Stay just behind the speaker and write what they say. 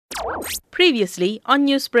Previously on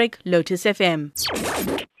Newsbreak, Lotus FM.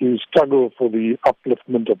 You struggle for the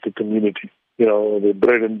upliftment of the community. You know, the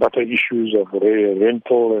bread and butter issues of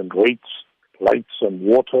rental and rates, lights and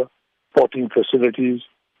water, sporting facilities,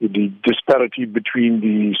 the disparity between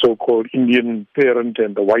the so-called Indian parent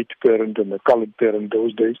and the white parent and the colored parent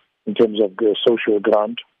those days in terms of the social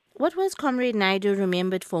grant. What was Comrade Naidu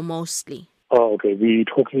remembered for mostly? Oh, okay. We're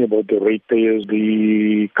talking about the ratepayers.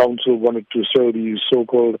 The council wanted to sell these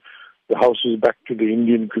so-called the houses back to the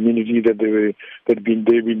Indian community that they've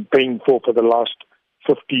been paying for the last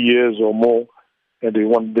 50 years or more, and they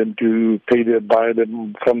want them to buy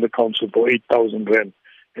them from the council for 8,000 rand.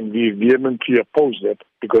 And we vehemently oppose that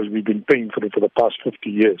because we've been paying for it for the past 50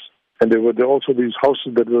 years. And there were also these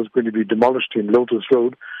houses that was going to be demolished in Lotus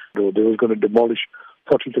Road. They were going to demolish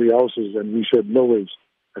 43 houses, and we said no ways.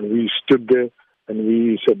 And we stood there and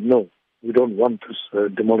we said no, we don't want this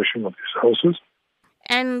demolishing of these houses.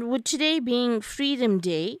 And with today being Freedom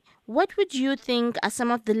Day, what would you think are some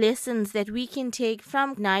of the lessons that we can take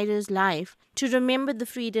from Naidu's life to remember the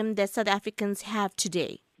freedom that South Africans have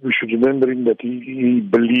today? We should remember him that he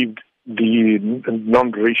believed the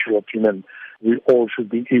non-racial of human. We all should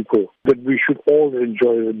be equal. That we should all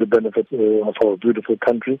enjoy the benefit of our beautiful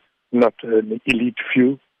country, not an elite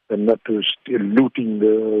few, and not looting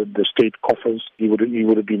the state coffers. He would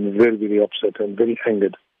have been very, very upset and very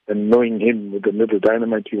angered. And knowing him with the little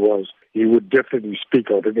dynamite he was, he would definitely speak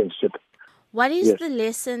out against it. What is the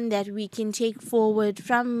lesson that we can take forward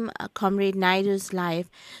from Comrade Naidu's life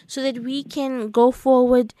so that we can go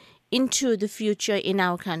forward into the future in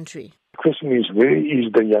our country? The question is, where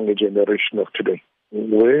is the younger generation of today?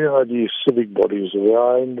 Where are the civic bodies?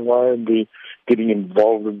 Why are they getting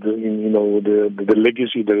involved in the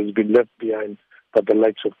legacy that has been left behind by the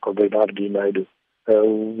likes of Comrade RD Naidu?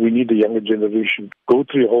 We need the younger generation go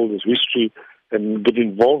through all this history and get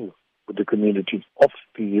involved with the community of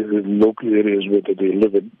the local areas where they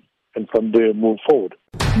live in, and from there move forward.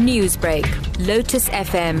 Newsbreak, Lotus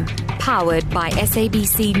FM, powered by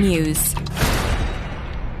SABC News.